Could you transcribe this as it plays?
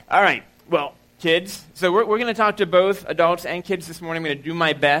All right. Well, kids, so we're going to talk to both adults and kids this morning. I'm going to do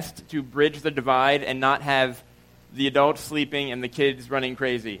my best to bridge the divide and not have the adults sleeping and the kids running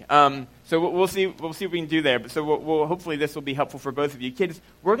crazy. So we'll see what we can do there. But so we'll hopefully this will be helpful for both of you. Kids,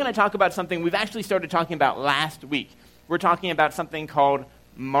 we're going to talk about something we've actually started talking about last week. We're talking about something called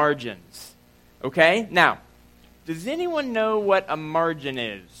margins. Okay? Now, does anyone know what a margin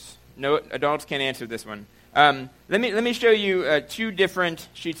is? No, adults can't answer this one. Let me show you two different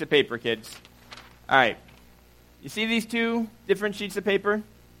sheets of paper, kids. All right. You see these two different sheets of paper?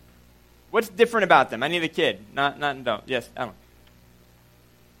 What's different about them? I need a kid, not an adult. Yes, Alan.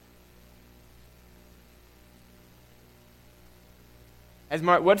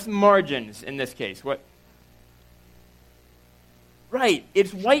 What's margins in this case? What? Right,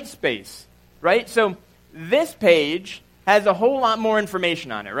 it's white space, right? So this page has a whole lot more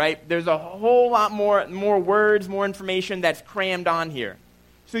information on it, right? There's a whole lot more words, more information that's crammed on here.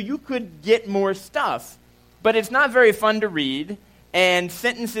 So you could get more stuff, but it's not very fun to read, and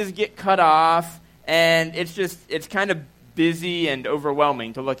sentences get cut off, and it's kind of busy and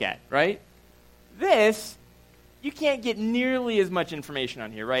overwhelming to look at, right? This, you can't get nearly as much information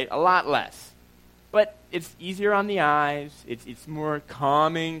on here, right? A lot less. But it's easier on the eyes, it's more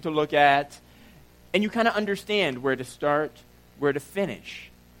calming to look at, and you kind of understand where to start, where to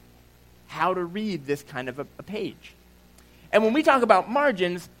finish, how to read this kind of a page. And when we talk about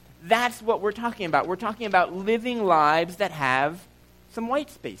margins, that's what we're talking about. We're talking about living lives that have some white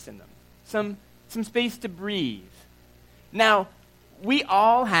space in them, some space to breathe. Now, we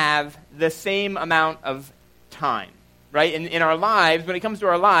all have the same amount of time, right? In our lives, when it comes to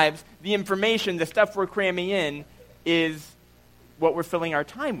our lives, the information, the stuff we're cramming in is what we're filling our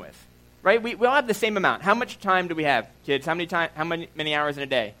time with, right? We all have the same amount. How much time do we have, kids? How many hours in a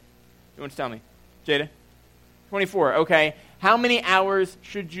day? Who wants to tell me? Jada? 24, okay. How many hours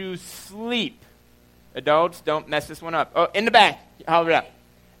should you sleep? Adults, don't mess this one up. Oh, in the back. Holler it up.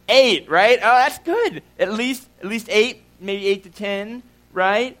 8, right? Oh, that's good. At least 8, maybe 8 to 10,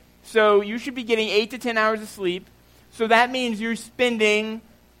 right? So you should be getting 8 to 10 hours of sleep. So that means you're spending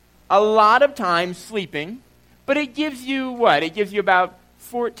a lot of time sleeping, but it gives you what? It gives you about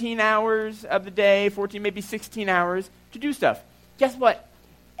 14 hours of the day, 14, maybe 16 hours to do stuff. Guess what?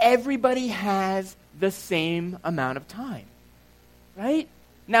 Everybody has the same amount of time, right?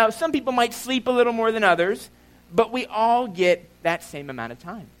 Now, some people might sleep a little more than others, but we all get that same amount of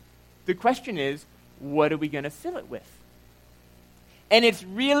time. The question is, what are we going to fill it with? And it's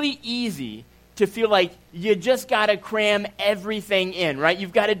really easy to feel like you just got to cram everything in, right?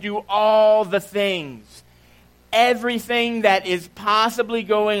 You've got to do all the things. Everything that is possibly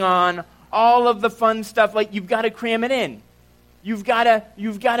going on, all of the fun stuff, like you've got to cram it in. You've got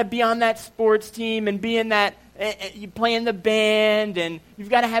to be on that sports team and be in that, you play in the band, and you've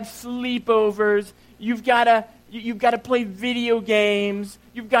got to have sleepovers. You've got to play video games.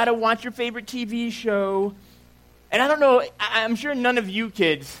 You've got to watch your favorite TV show. And I don't know, I'm sure none of you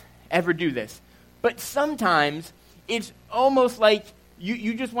kids ever do this, but sometimes it's almost like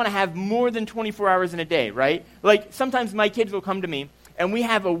you just want to have more than 24 hours in a day, right? Like sometimes my kids will come to me, and we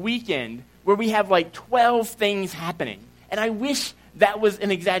have a weekend where we have like 12 things happening. And I wish that was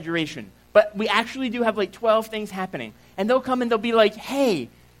an exaggeration, but we actually do have like 12 things happening. And they'll come and they'll be like, hey,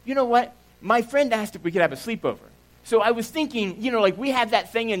 you know what? My friend asked if we could have a sleepover. So I was thinking, like we have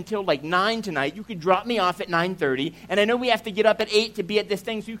that thing until like 9 tonight. You could drop me off at 9:30, and I know we have to get up at 8 to be at this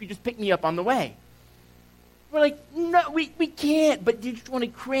thing, so you could just pick me up on the way. We're like, no, we can't, but you just want to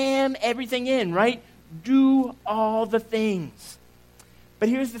cram everything in, right? Do all the things. But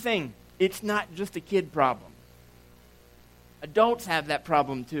here's the thing. It's not just a kid problem. Adults have that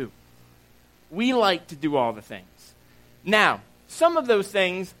problem too. We like to do all the things. Now, some of those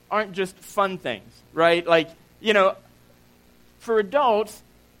things aren't just fun things, right? Like, for adults,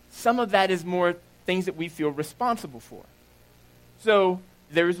 some of that is more things that we feel responsible for. So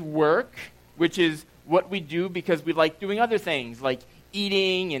there's work, which is what we do because we like doing other things, like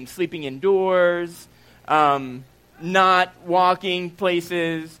eating and sleeping indoors, not walking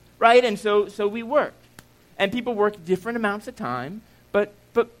places, right? And so we work. And people work different amounts of time, but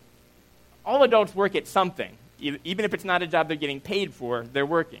all adults work at something. Even if it's not a job they're getting paid for, they're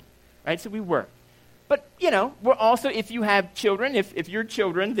working, right? So we work. But, we're also, if you have children, if you're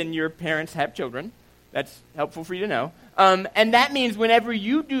children, then your parents have children. That's helpful for you to know. And that means whenever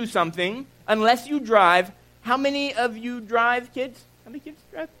you do something, unless you drive, how many of you drive, kids? How many kids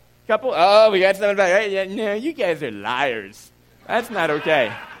drive? Couple? Oh, we got someone back. Right? Yeah, no, you guys are liars. That's not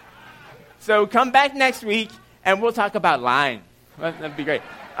okay. So come back next week, and we'll talk about lying. That'd be great.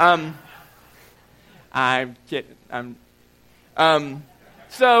 I'm kidding.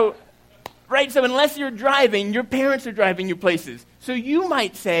 So unless you're driving, your parents are driving you places. So you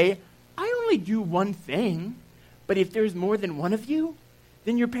might say, I only do one thing. But if there's more than one of you,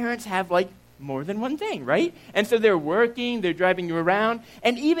 then your parents have more than one thing, right? And so they're working, they're driving you around.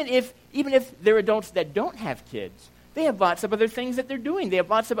 And even if they're adults that don't have kids, they have lots of other things that they're doing. They have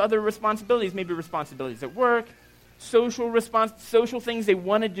lots of other responsibilities, maybe responsibilities at work, social things they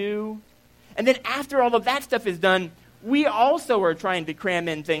want to do. And then after all of that stuff is done, we also are trying to cram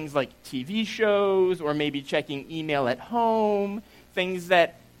in things like TV shows or maybe checking email at home, things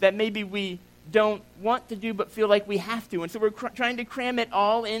that maybe we don't want to do but feel like we have to. And so we're trying to cram it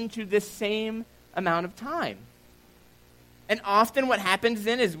all into this same amount of time. And often what happens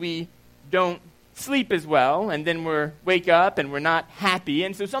then is we don't sleep as well, and then we wake up and we're not happy.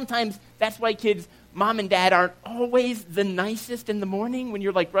 And so sometimes that's why kids, mom and dad, aren't always the nicest in the morning when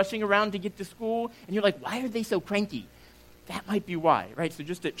you're rushing around to get to school, and you're like, why are they so cranky? That might be why, right? So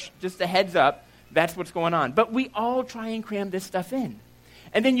just a heads up, that's what's going on. But we all try and cram this stuff in.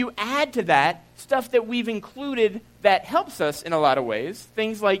 And then you add to that stuff that we've included that helps us in a lot of ways,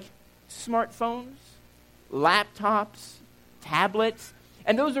 things like smartphones, laptops, tablets,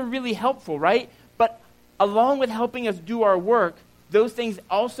 and those are really helpful, right? But along with helping us do our work, those things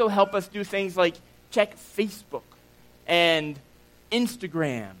also help us do things like check Facebook and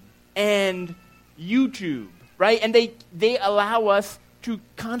Instagram and YouTube, right? And they allow us to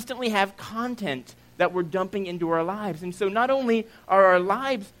constantly have content that we're dumping into our lives. And so not only are our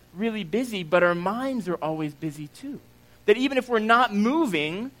lives really busy, but our minds are always busy too. That even if we're not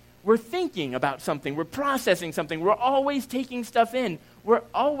moving, we're thinking about something, we're processing something, we're always taking stuff in, we're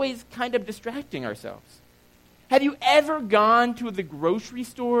always kind of distracting ourselves. Have you ever gone to the grocery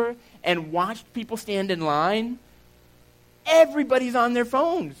store and watched people stand in line? Everybody's on their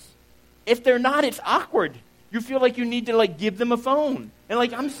phones. If they're not, it's awkward. You feel like you need to give them a phone. And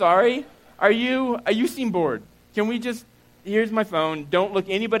I'm sorry, you seem bored. Can we just, here's my phone, don't look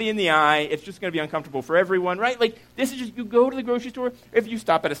anybody in the eye, it's just going to be uncomfortable for everyone, right? This is just, you go to the grocery store, if you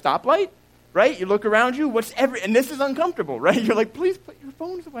stop at a stoplight, right? You look around you, and this is uncomfortable, right? You're like, please put your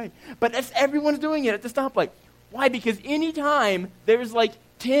phones away. But everyone's doing it at the stoplight. Why? Because anytime there's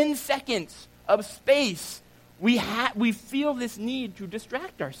 10 seconds of space, we feel this need to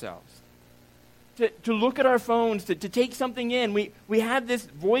distract ourselves. To look at our phones, to take something in. We have this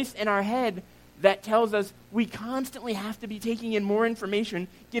voice in our head that tells us we constantly have to be taking in more information,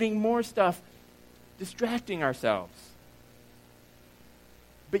 getting more stuff, distracting ourselves.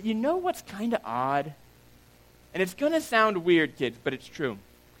 But you know what's kind of odd? And it's going to sound weird, kids, but it's true.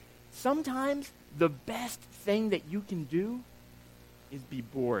 Sometimes the best thing that you can do is be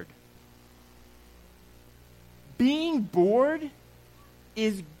bored. Being bored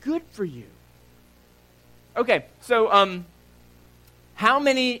is good for you. Okay, so how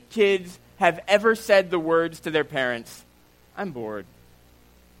many kids have ever said the words to their parents, I'm bored?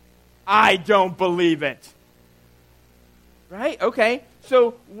 I don't believe it. Right? Okay,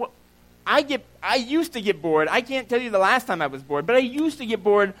 so I used to get bored. I can't tell you the last time I was bored, but I used to get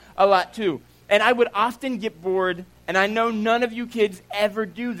bored a lot too. And I would often get bored, and I know none of you kids ever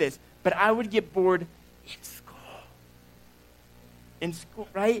do this, but I would get bored in school,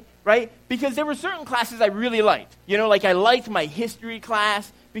 right? Because there were certain classes I really liked. I liked my history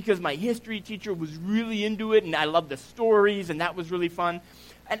class because my history teacher was really into it, and I loved the stories, and that was really fun.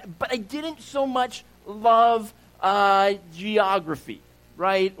 But I didn't so much love geography,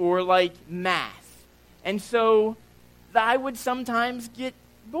 right? Or math. And so I would sometimes get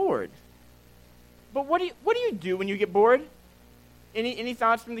bored. But what do you do when you get bored? Any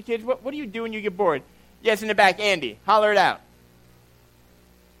thoughts from the kids? What do you do when you get bored? Yes, in the back, Andy, holler it out.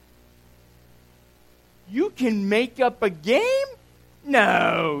 You can make up a game?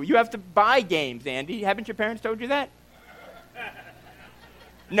 No, you have to buy games, Andy. Haven't your parents told you that?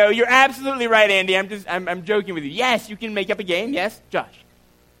 No, you're absolutely right, Andy. I'm joking with you. Yes, you can make up a game. Yes, Josh.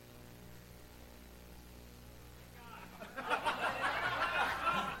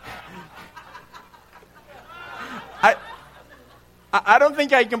 I don't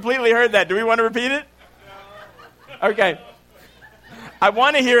think I completely heard that. Do we want to repeat it? Okay. I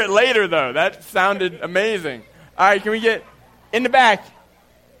want to hear it later, though. That sounded amazing. All right, can we get in the back?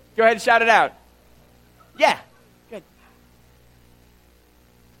 Go ahead and shout it out. Yeah. Good.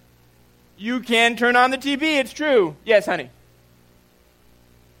 You can turn on the TV. It's true. Yes, honey.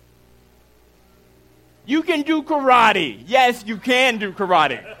 You can do karate. Yes, you can do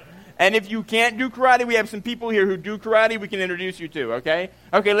karate. And if you can't do karate, we have some people here who do karate we can introduce you to, okay?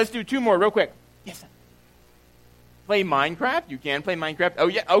 Okay, let's do two more real quick. Yes, honey. Play Minecraft? You can play Minecraft. Oh,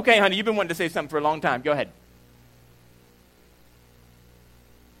 yeah. Okay, honey, you've been wanting to say something for a long time. Go ahead.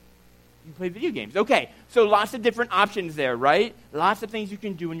 You play video games. Okay, so lots of different options there, right? Lots of things you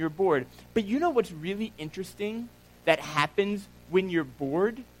can do when you're bored. But you know what's really interesting that happens when you're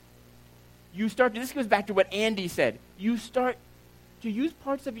bored? This goes back to what Andy said. You start to use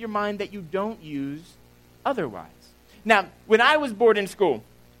parts of your mind that you don't use otherwise. Now, when I was bored in school,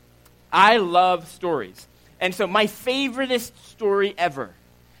 I love stories. And so my favoriteest story ever,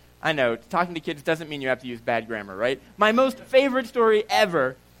 I know, talking to kids doesn't mean you have to use bad grammar, right? My most favorite story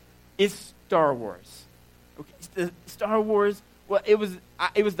ever is Star Wars. Okay, Star Wars, well, it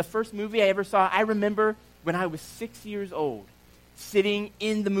was the first movie I ever saw. I remember when I was 6 years old, sitting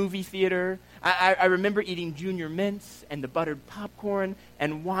in the movie theater. I remember eating Junior Mints and the buttered popcorn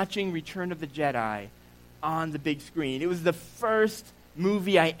and watching Return of the Jedi on the big screen. It was the first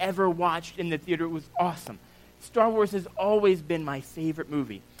movie I ever watched in the theater. It was awesome. Star Wars has always been my favorite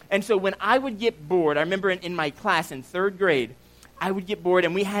movie. And so when I would get bored, I remember in my class in third grade, I would get bored,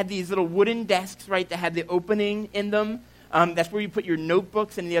 and we had these little wooden desks, right, that had the opening in them. That's where you put your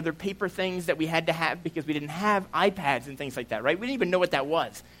notebooks and the other paper things that we had to have because we didn't have iPads and things like that, right? We didn't even know what that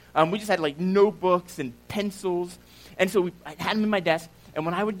was. We just had, like, notebooks and pencils. And so I had them in my desk, and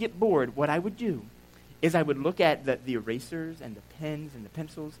when I would get bored, what I would do is I would look at the erasers and the pens and the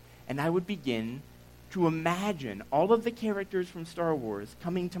pencils, and I would begin to imagine all of the characters from Star Wars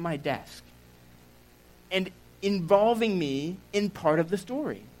coming to my desk and involving me in part of the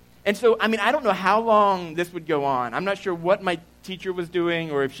story. And so, I mean, I don't know how long this would go on. I'm not sure what my teacher was doing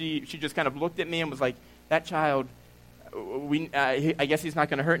or if she just kind of looked at me and was like, that child, I guess he's not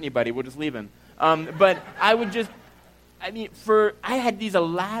going to hurt anybody. We'll just leave him. But I would just, I had these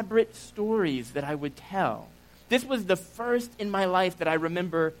elaborate stories that I would tell. This was the first in my life that I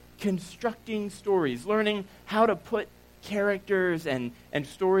remember constructing stories, learning how to put characters and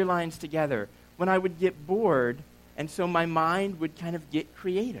storylines together when I would get bored, and so my mind would kind of get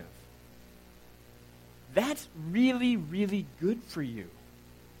creative. That's really, really good for you.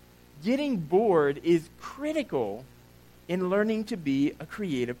 Getting bored is critical in learning to be a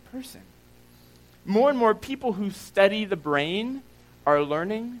creative person. More and more people who study the brain are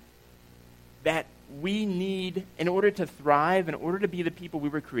learning that we need, in order to thrive, in order to be the people we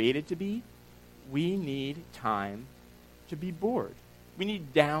were created to be, we need time to be bored. We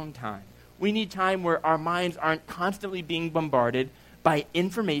need downtime. We need time where our minds aren't constantly being bombarded by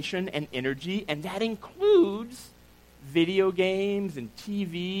information and energy, and that includes video games and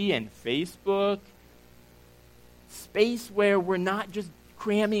TV and Facebook. Space where we're not just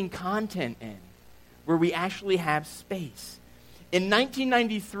cramming content in, where we actually have space. In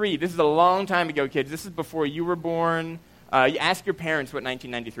 1993, this is a long time ago, kids. This is before you were born. You ask your parents what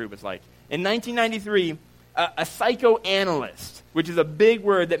 1993 was like. In 1993, a psychoanalyst, which is a big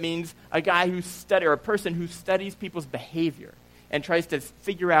word that means a guy or a person who studies people's behavior and tries to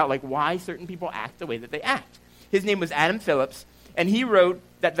figure out like why certain people act the way that they act. His name was Adam Phillips, and he wrote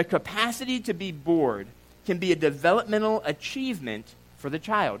that the capacity to be bored can be a developmental achievement for the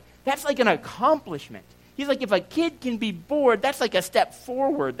child. That's like an accomplishment. He's like, if a kid can be bored, that's like a step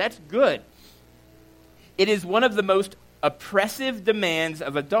forward. That's good. It is one of the most oppressive demands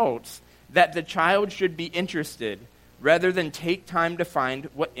of adults that the child should be interested rather than take time to find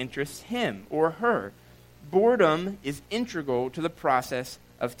what interests him or her. Boredom is integral to the process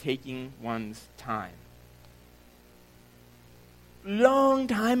of taking one's time. Long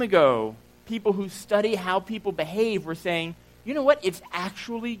time ago, people who study how people behave were saying, you know what, it's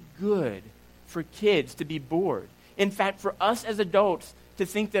actually good for kids to be bored. In fact, for us as adults to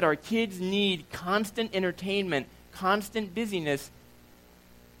think that our kids need constant entertainment, constant busyness,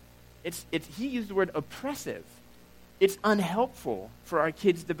 he used the word oppressive. It's unhelpful for our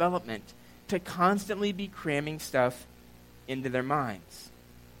kids' development to constantly be cramming stuff into their minds.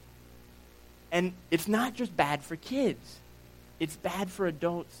 And it's not just bad for kids. It's bad for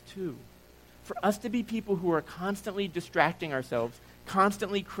adults too. For us to be people who are constantly distracting ourselves,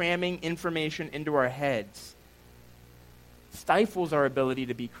 constantly cramming information into our heads, stifles our ability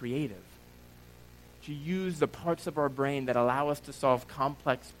to be creative, to use the parts of our brain that allow us to solve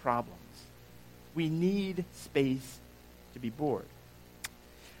complex problems. We need space to be bored.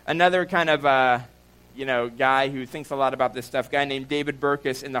 Another kind of guy who thinks a lot about this stuff, a guy named David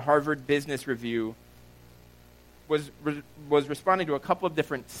Burkus in the Harvard Business Review, was responding to a couple of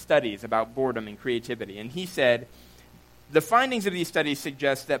different studies about boredom and creativity. And he said, the findings of these studies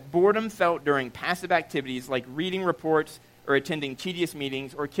suggest that boredom felt during passive activities like reading reports or attending tedious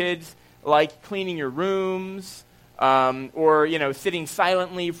meetings, or kids like cleaning your rooms, or sitting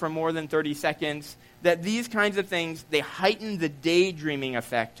silently for more than 30 seconds, that these kinds of things, they heighten the daydreaming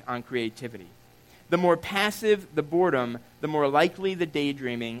effect on creativity. The more passive the boredom, the more likely the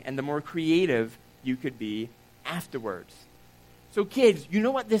daydreaming, and the more creative you could be afterwards. So kids, you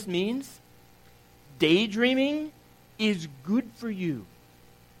know what this means? Daydreaming is good for you.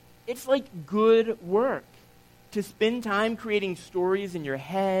 It's like good work. To spend time creating stories in your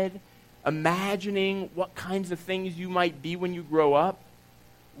head, imagining what kinds of things you might be when you grow up,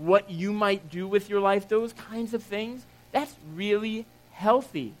 what you might do with your life, those kinds of things, that's really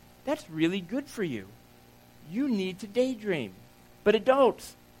healthy. That's really good for you. You need to daydream. But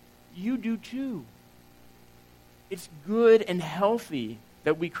adults, you do too. It's good and healthy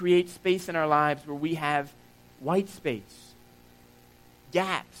that we create space in our lives where we have white space,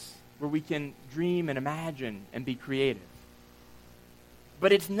 gaps where we can dream and imagine and be creative.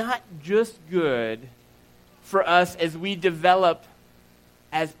 But it's not just good for us as we develop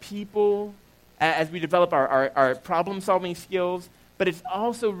as people, as we develop our problem-solving skills, but it's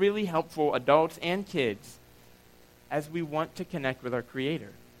also really helpful, adults and kids, as we want to connect with our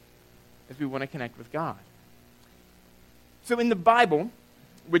Creator, as we want to connect with God. So in the Bible,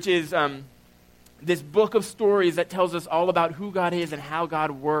 which is this book of stories that tells us all about who God is and how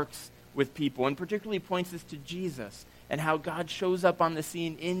God works with people, and particularly points us to Jesus and how God shows up on the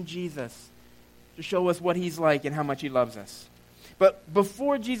scene in Jesus to show us what he's like and how much he loves us. But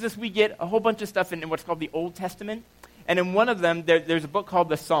before Jesus, we get a whole bunch of stuff in what's called the Old Testament. And in one of them, there's a book called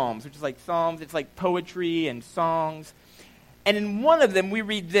the Psalms, which is like Psalms. It's like poetry and songs. And in one of them, we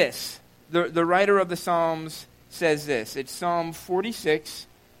read this. The writer of the Psalms says this. It's Psalm 46,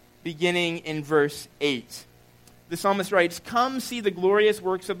 beginning in verse 8. The psalmist writes, "Come see the glorious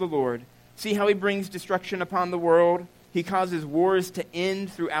works of the Lord. See how he brings destruction upon the world. He causes wars to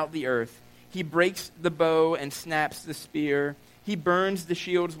end throughout the earth. He breaks the bow and snaps the spear. He burns the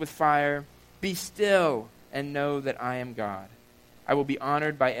shields with fire. Be still and know that I am God. I will be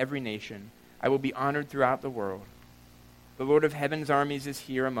honored by every nation. I will be honored throughout the world. The Lord of heaven's armies is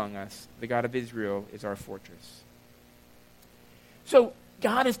here among us. The God of Israel is our fortress." So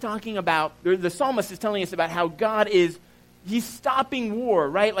God is talking about, the psalmist is telling us about how God is, he's stopping war,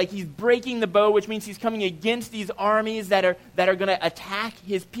 right? Like he's breaking the bow, which means he's coming against these armies that are going to attack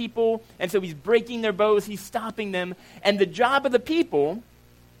his people. And so he's breaking their bows, he's stopping them. And the job of the people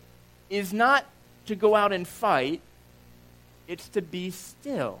is not to go out and fight, it's to be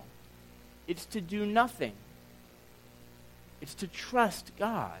still. It's to do nothing. It's to trust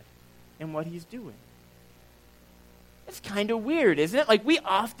God in what he's doing. It's kind of weird, isn't it? Like we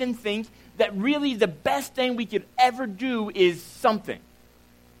often think that really the best thing we could ever do is something.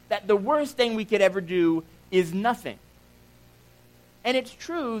 That the worst thing we could ever do is nothing. And it's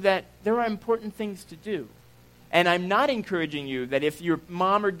true that there are important things to do. And I'm not encouraging you that if your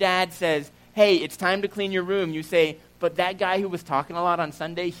mom or dad says, "Hey, it's time to clean your room," you say, "But that guy who was talking a lot on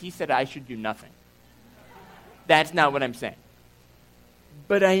Sunday, he said I should do nothing." That's not what I'm saying.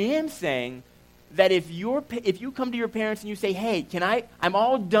 But I am saying that if you come to your parents and you say, "Hey, I'm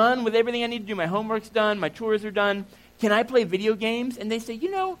all done with everything I need to do. My homework's done. My chores are done. Can I play video games?" And they say,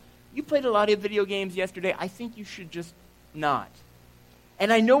 "You played a lot of video games yesterday. I think you should just not."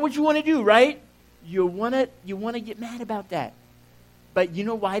 And I know what you want to do, right? You want to get mad about that. But you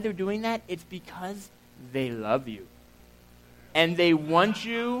know why they're doing that? It's because they love you. And they want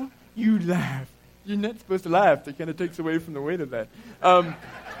you laugh. You're not supposed to laugh. That kind of takes away from the weight of that.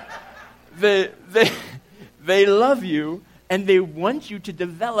 They love you, and they want you to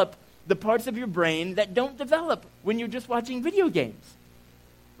develop the parts of your brain that don't develop when you're just watching video games.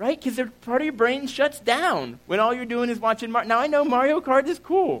 Right? Because part of your brain shuts down when all you're doing is watching Now, I know Mario Kart is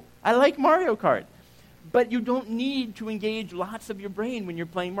cool. I like Mario Kart. But you don't need to engage lots of your brain when you're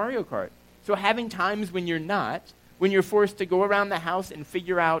playing Mario Kart. So having times when you're not, when you're forced to go around the house and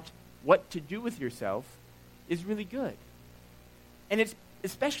figure out what to do with yourself, is really good. And it's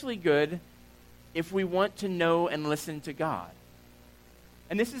especially good if we want to know and listen to God.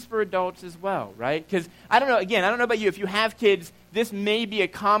 And this is for adults as well, right? Because I don't know about you, if you have kids, this may be a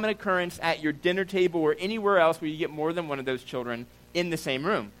common occurrence at your dinner table or anywhere else where you get more than one of those children in the same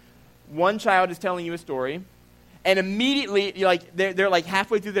room. One child is telling you a story, and immediately they're like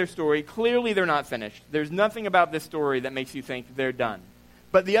halfway through their story. Clearly they're not finished. There's nothing about this story that makes you think they're done.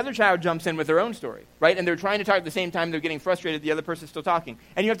 But the other child jumps in with their own story, right? And they're trying to talk at the same time. They're getting frustrated. The other person's still talking.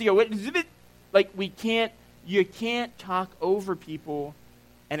 And you have to go, you can't talk over people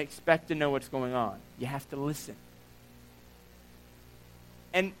and expect to know what's going on. You have to listen.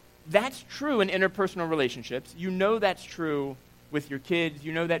 And that's true in interpersonal relationships. You know that's true with your kids.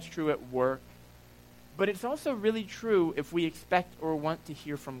 You know that's true at work. But it's also really true if we expect or want to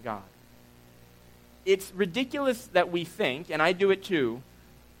hear from God. It's ridiculous that we think, and I do it too,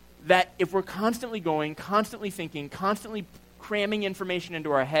 that if we're constantly going, constantly thinking, constantly cramming information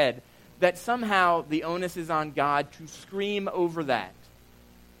into our head, that somehow the onus is on God to scream over that,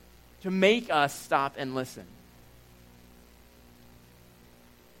 to make us stop and listen.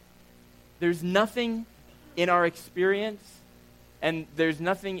 There's nothing in our experience, and there's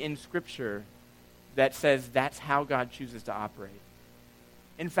nothing in Scripture that says that's how God chooses to operate.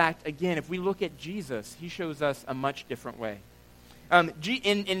 In fact, again, if we look at Jesus, he shows us a much different way.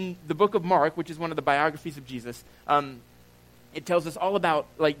 In the book of Mark, which is one of the biographies of Jesus, it tells us all about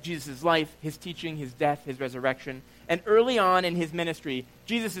like Jesus' life, his teaching, his death, his resurrection. And early on in his ministry,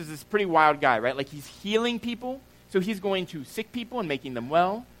 Jesus is this pretty wild guy, right? Like he's healing people, so he's going to sick people and making them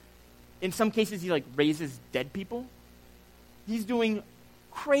well. In some cases, he like raises dead people. He's doing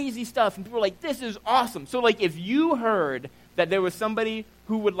crazy stuff, and people are like, this is awesome. So like if you heard that there was somebody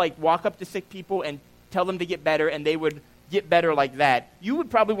who would like walk up to sick people and tell them to get better, and they would get better like that, you would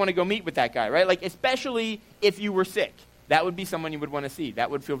probably want to go meet with that guy, right? Like especially if you were sick. That would be someone you would want to see.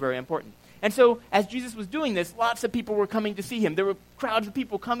 That would feel very important. And so as Jesus was doing this, lots of people were coming to see him. There were crowds of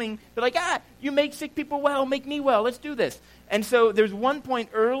people coming. They're like, you make sick people well, make me well, let's do this. And so there's one point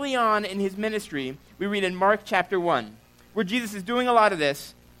early on in his ministry, we read in Mark chapter 1, where Jesus is doing a lot of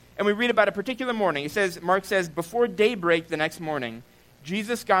this, and we read about a particular morning. Mark says, before daybreak the next morning,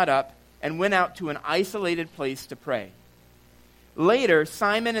 Jesus got up and went out to an isolated place to pray. Later,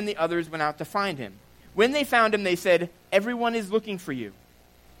 Simon and the others went out to find him. When they found him, they said, everyone is looking for you.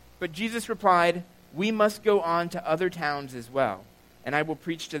 But Jesus replied, we must go on to other towns as well, and I will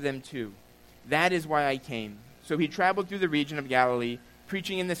preach to them too. That is why I came. So he traveled through the region of Galilee,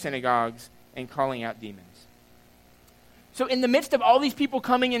 preaching in the synagogues and calling out demons. So in the midst of all these people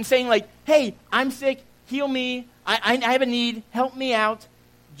coming and saying like, hey, I'm sick, heal me, I have a need, help me out,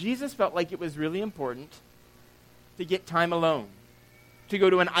 Jesus felt like it was really important to get time alone, to go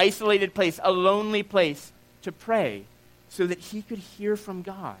to an isolated place, a lonely place, to pray so that he could hear from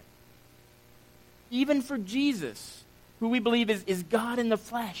God. Even for Jesus, who we believe is God in the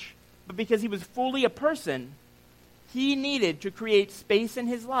flesh, but because he was fully a person, he needed to create space in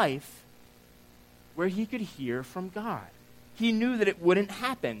his life where he could hear from God. He knew that it wouldn't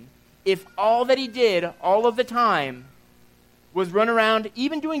happen if all that he did all of the time was run around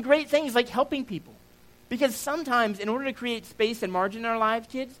even doing great things like helping people. Because sometimes in order to create space and margin in our lives,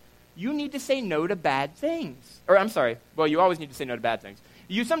 kids, you need to say no to bad things. You always need to say no to bad things.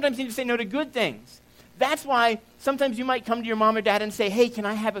 You sometimes need to say no to good things. That's why sometimes you might come to your mom or dad and say, hey, can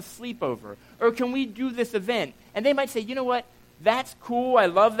I have a sleepover? Or can we do this event? And they might say, you know what? That's cool. I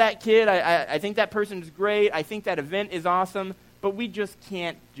love that kid. I think that person is great. I think that event is awesome. But we just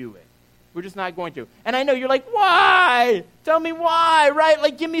can't do it. We're just not going to. And I know you're like, why? Tell me why, right?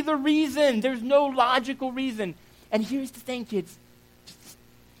 Like, give me the reason. There's no logical reason. And here's the thing, kids.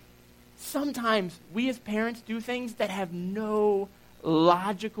 Sometimes we as parents do things that have no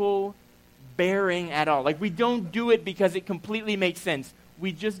logical bearing at all. Like, we don't do it because it completely makes sense.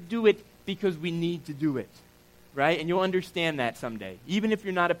 We just do it because we need to do it, right? And you'll understand that someday. Even if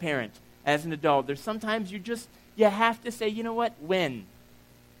you're not a parent, as an adult, there's sometimes you have to say, you know what, when?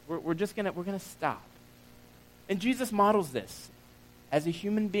 We're going to stop. And Jesus models this. As a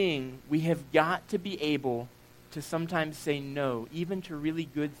human being, we have got to be able to sometimes say no, even to really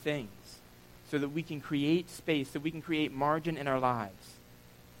good things, so that we can create space, so we can create margin in our lives,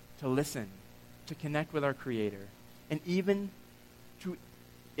 to listen, to connect with our Creator, and even to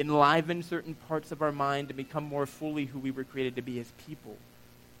enliven certain parts of our mind to become more fully who we were created to be as people,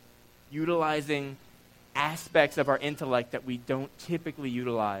 utilizing aspects of our intellect that we don't typically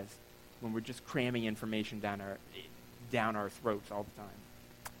utilize when we're just cramming information down our throats all the time.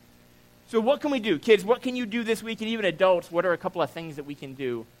 So what can we do? Kids, what can you do this week? And even adults, what are a couple of things that we can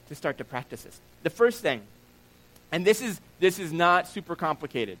do to start to practice this? The first thing, and this is not super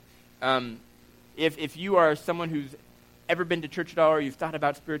complicated. If you are someone who's ever been to church at all or you've thought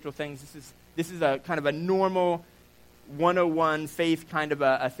about spiritual things, this is a kind of a normal 101 faith kind of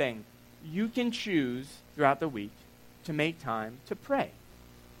a thing. You can choose throughout the week to make time to pray.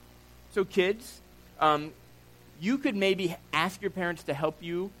 So kids, you could maybe ask your parents to help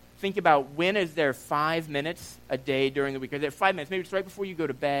you think about when is there 5 minutes a day during the week. Are there 5 minutes? Maybe it's right before you go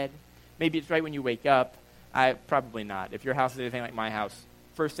to bed. Maybe it's right when you wake up. Probably not. If your house is anything like my house,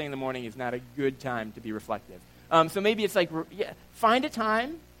 first thing in the morning is not a good time to be reflective. So maybe it's like, find a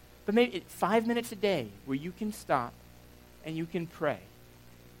time, but maybe 5 minutes a day where you can stop and you can pray.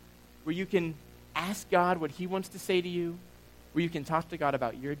 Where you can ask God what he wants to say to you, where you can talk to God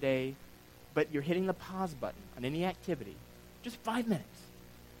about your day, but you're hitting the pause button on any activity. Just 5 minutes.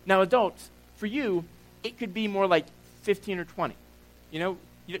 Now, adults, for you, it could be more like 15 or 20.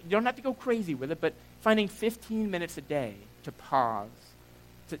 You don't have to go crazy with it, but finding 15 minutes a day to pause,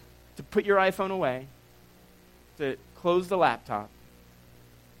 to put your iPhone away, to close the laptop,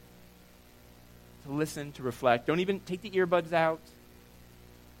 to listen, to reflect. Don't even take the earbuds out.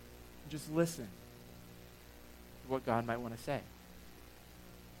 Just listen to what God might want to say.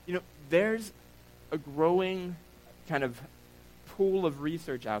 There's a growing kind of pool of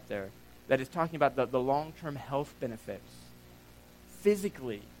research out there that is talking about the long-term health benefits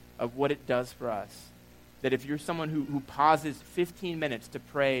physically of what it does for us. That if you're someone who pauses 15 minutes to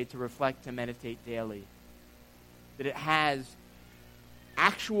pray, to reflect, to meditate daily, that it has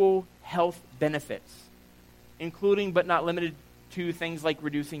actual health benefits, including but not limited to things like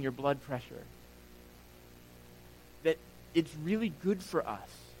reducing your blood pressure. That it's really good for us.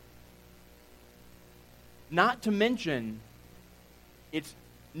 Not to mention, it's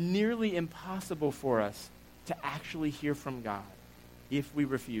nearly impossible for us to actually hear from God if we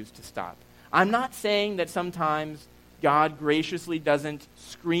refuse to stop. I'm not saying that sometimes God graciously doesn't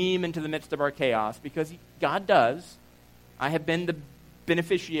scream into the midst of our chaos, because God does. I have been the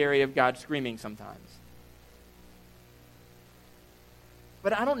beneficiary of God screaming sometimes.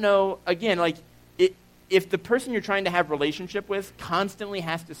 But I don't know, again, if the person you're trying to have relationship with constantly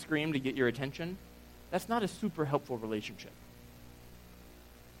has to scream to get your attention, that's not a super helpful relationship.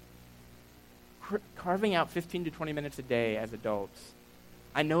 Carving out 15 to 20 minutes a day as adults,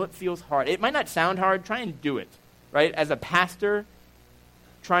 I know it feels hard. It might not sound hard. Try and do it, right? As a pastor,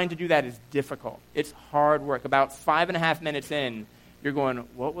 trying to do that is difficult. It's hard work. About 5.5 minutes in, you're going,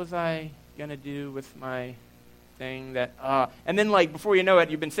 what was I going to do with my thing that, and then before you know it,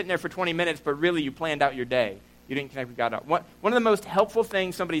 you've been sitting there for 20 minutes, but really you planned out your day. You didn't connect with God. One of the most helpful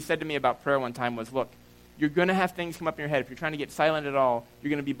things somebody said to me about prayer one time was, look, you're going to have things come up in your head. If you're trying to get silent at all, you're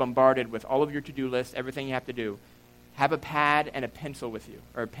going to be bombarded with all of your to-do lists, everything you have to do. Have a pad and a pencil with you,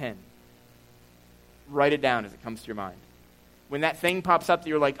 or a pen. Write it down as it comes to your mind. When that thing pops up that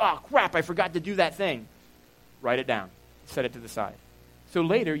you're like, oh, crap, I forgot to do that thing, write it down. Set it to the side. So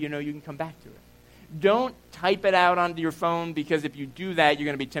later, you can come back to it. Don't type it out onto your phone, because if you do that, you're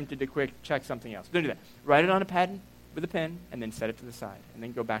going to be tempted to quick check something else. Don't do that. Write it on a pad with a pen, and then set it to the side, and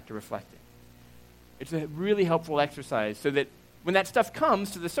then go back to reflecting. It's a really helpful exercise so that when that stuff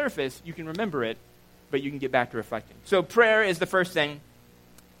comes to the surface, you can remember it, but you can get back to reflecting. So prayer is the first thing.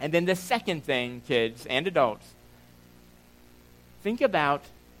 And then the second thing, kids and adults, think about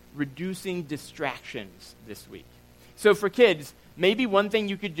reducing distractions this week. So for kids, maybe one thing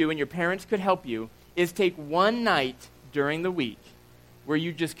you could do, and your parents could help you, is take one night during the week where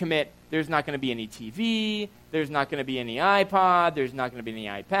you just commit, there's not going to be any TV, there's not going to be any iPod, there's not going to be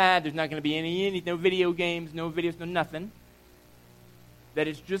any iPad, there's not going to be any no video games, no videos, no nothing. That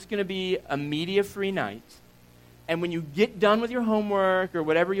it's just going to be a media-free night. And when you get done with your homework or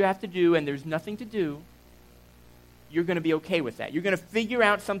whatever you have to do and there's nothing to do, you're going to be okay with that. You're going to figure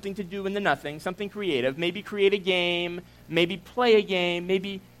out something to do in the nothing, something creative. Maybe create a game, maybe play a game,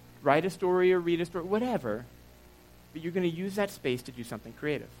 maybe write a story or read a story, whatever. But you're going to use that space to do something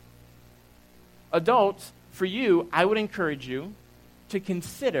creative. Adults, for you, I would encourage you to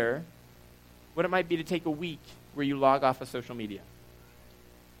consider what it might be to take a week where you log off of social media.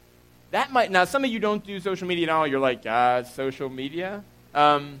 Now some of you don't do social media at all. You're like, social media?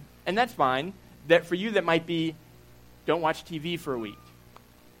 And that's fine. That for you, that might be, don't watch TV for a week.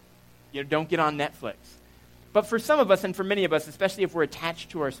 Don't get on Netflix. But for some of us, and for many of us, especially if we're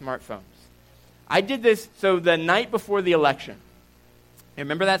attached to our smartphones, I did this, so the night before the election. You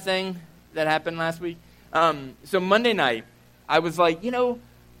remember that thing that happened last week? So Monday night, I was like,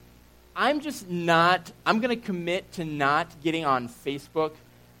 I'm going to commit to not getting on Facebook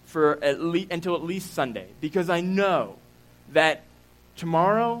for until at least Sunday, because I know that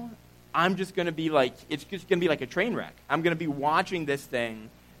tomorrow I'm just going to be it's just going to be like a train wreck. I'm going to be watching this thing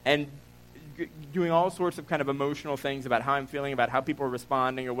and doing all sorts of kind of emotional things about how I'm feeling, about how people are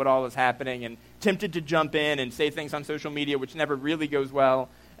responding or what all is happening, and tempted to jump in and say things on social media, which never really goes well.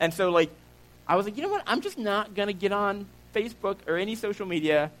 And so I was like, you know what? I'm just not going to get on Facebook or any social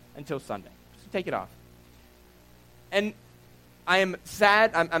media until Sunday. Just take it off. And I am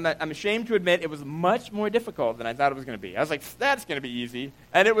sad. I'm ashamed to admit it was much more difficult than I thought it was going to be. I was like, that's going to be easy.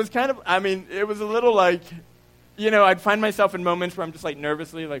 And it was it was a little I'd find myself in moments where I'm just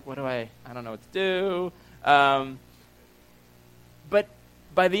nervously what do I don't know what to do. But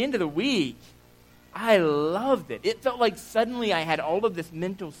by the end of the week, I loved it. It felt like suddenly I had all of this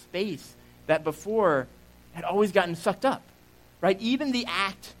mental space that before had always gotten sucked up, right? Even the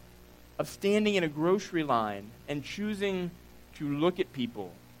act of standing in a grocery line and choosing to look at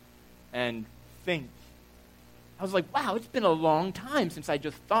people and think I was like, wow, it's been a long time since I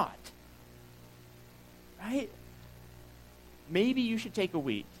just thought. Right? Maybe you should take a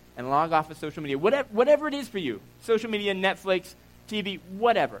week and log off of social media, whatever it is for you, social media, Netflix, TV,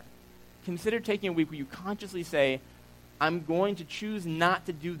 whatever. Consider taking a week where you consciously say, I'm going to choose not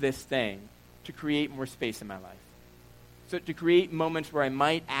to do this thing to create more space in my life. So to create moments where I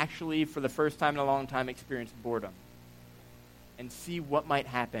might actually, for the first time in a long time, experience boredom. And see what might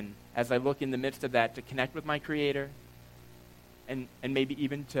happen as I look in the midst of that to connect with my Creator and maybe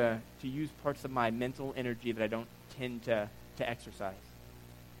even to use parts of my mental energy that I don't tend to exercise.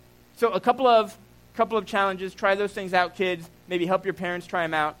 So a couple of challenges. Try those things out, kids. Maybe help your parents try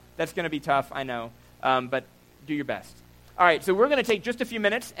them out. That's going to be tough, I know. But do your best. All right, so we're going to take just a few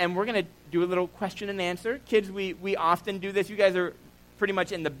minutes, and we're going to do a little question and answer. Kids, we often do this. You guys are pretty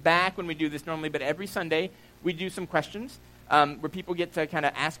much in the back when we do this normally, but every Sunday we do some questions where people get to kind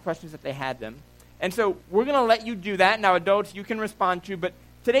of ask questions if they had them. And so we're going to let you do that. Now, adults, you can respond to, but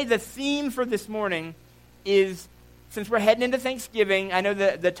today the theme for this morning is, since we're heading into Thanksgiving, I know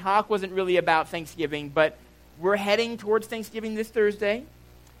the talk wasn't really about Thanksgiving, but we're heading towards Thanksgiving this Thursday.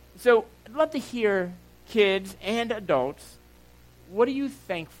 So I'd love to hear, kids and adults, what are you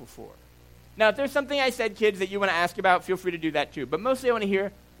thankful for? Now, if there's something I said, kids, that you want to ask about, feel free to do that too. But mostly I want to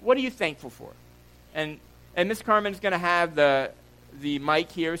hear, what are you thankful for? And Miss Carmen's going to have the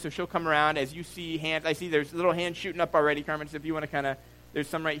mic here, so she'll come around as you see hands. I see there's little hands shooting up already, Carmen, so if you want to kind of, there's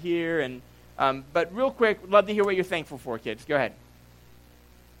some right here. And but real quick, love to hear what you're thankful for, kids. Go ahead.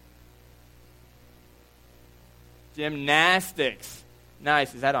 Gymnastics.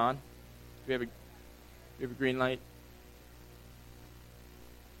 Nice. Is that on? Do we have a green light?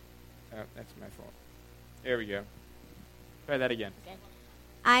 Oh, that's my fault. There we go. Try that again. Okay.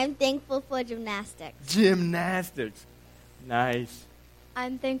 I'm thankful for gymnastics. Gymnastics. Nice.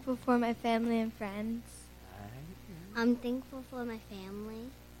 I'm thankful for my family and friends. I'm thankful for my family.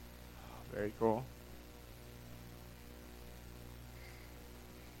 Oh, very cool.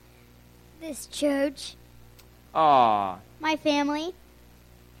 This church. Aw. My family.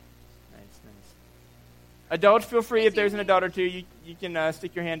 Nice. Adults, feel free, if there's an adult or two, you can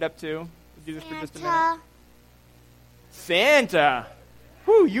stick your hand up too. We'll do this for just a minute. Santa.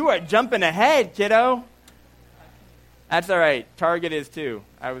 Whew, you are jumping ahead, kiddo. That's all right. Target is too.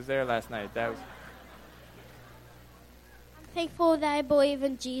 I was there last night. I'm thankful that I believe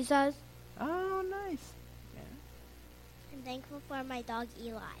in Jesus. Oh, nice. Yeah. I'm thankful for my dog,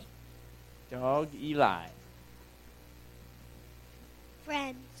 Eli. Dog Eli.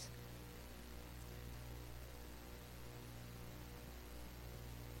 Friends.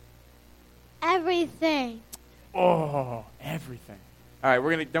 Everything. Oh, everything. All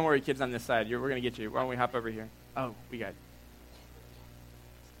right, don't worry, kids on this side. We're going to get you. Why don't we hop over here? Oh, we got it.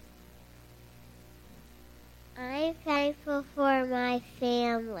 I'm thankful for my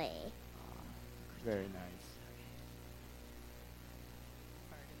family. Very nice.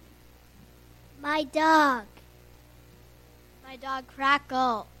 My dog. My dog,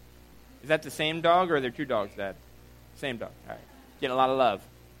 Crackle. Is that the same dog, or are there two dogs, Dad? Same dog. All right. Getting a lot of love.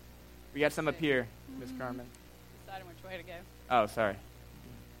 We got some up here, Miss Carmen. Deciding which way to go. Oh, sorry.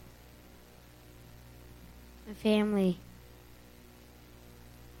 My family.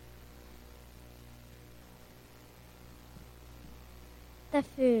 The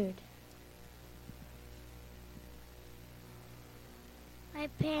food. My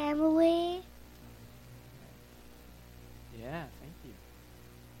family. Yeah, thank you.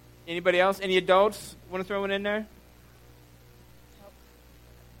 Anybody else? Any adults want to throw one in there?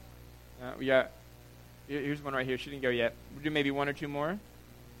 We got. Here's one right here. She didn't go yet. We'll do maybe one or two more.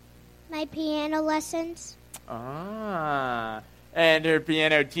 My piano lessons. Ah, and her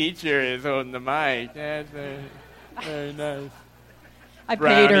piano teacher is holding the mic. That's very, very nice. I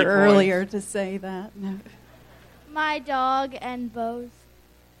Brownie paid her points. earlier to say that. No. My dog and both.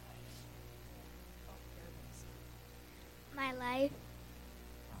 My life.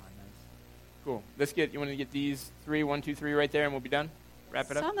 Oh, nice. Cool. You want to get these 3, 1, 2, 3 right there, and we'll be done? Wrap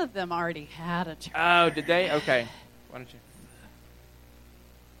it up? Some of them already had a turn. Oh, did they? Okay. Why don't you?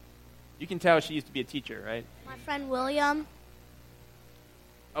 You can tell she used to be a teacher, right? My friend William.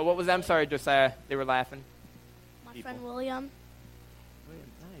 Oh, what was that? I'm sorry, Josiah. They were laughing. My People. friend William.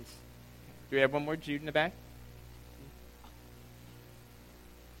 Nice. Do we have one more? Jude in the back?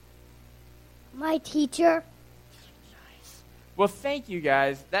 My teacher. Well, thank you,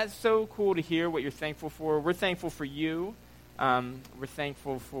 guys. That's so cool to hear what you're thankful for. We're thankful for you. We're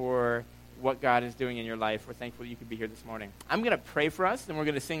thankful for what God is doing in your life. We're thankful you could be here this morning. I'm going to pray for us, and we're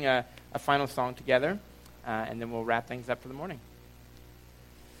going to sing a final song together, and then we'll wrap things up for the morning.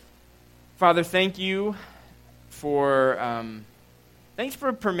 Father, thank you thanks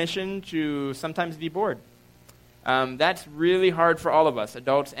for permission to sometimes be bored. That's really hard for all of us,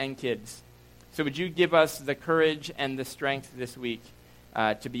 adults and kids. So would you give us the courage and the strength this week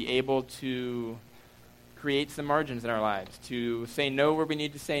to be able to create some margins in our lives, to say no where we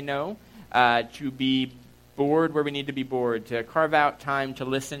need to say no, to be bored where we need to be bored, to carve out time to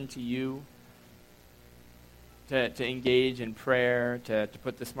listen to you, to engage in prayer, to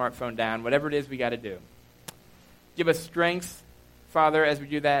put the smartphone down, whatever it is we got to do. Give us strength, Father, as we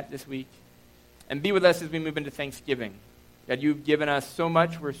do that this week. And be with us as we move into Thanksgiving. God, you've given us so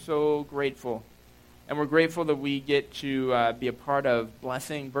much. We're so grateful. And we're grateful that we get to be a part of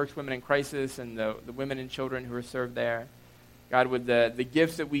blessing Berks Women in Crisis and the women and children who are served there. God, would the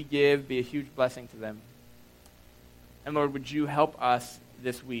gifts that we give be a huge blessing to them. And Lord, would you help us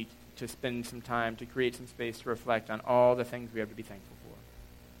this week to spend some time, to create some space to reflect on all the things we have to be thankful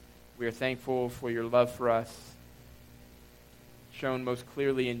for. We are thankful for your love for us, shown most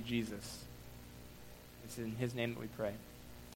clearly in Jesus. It's in his name that we pray.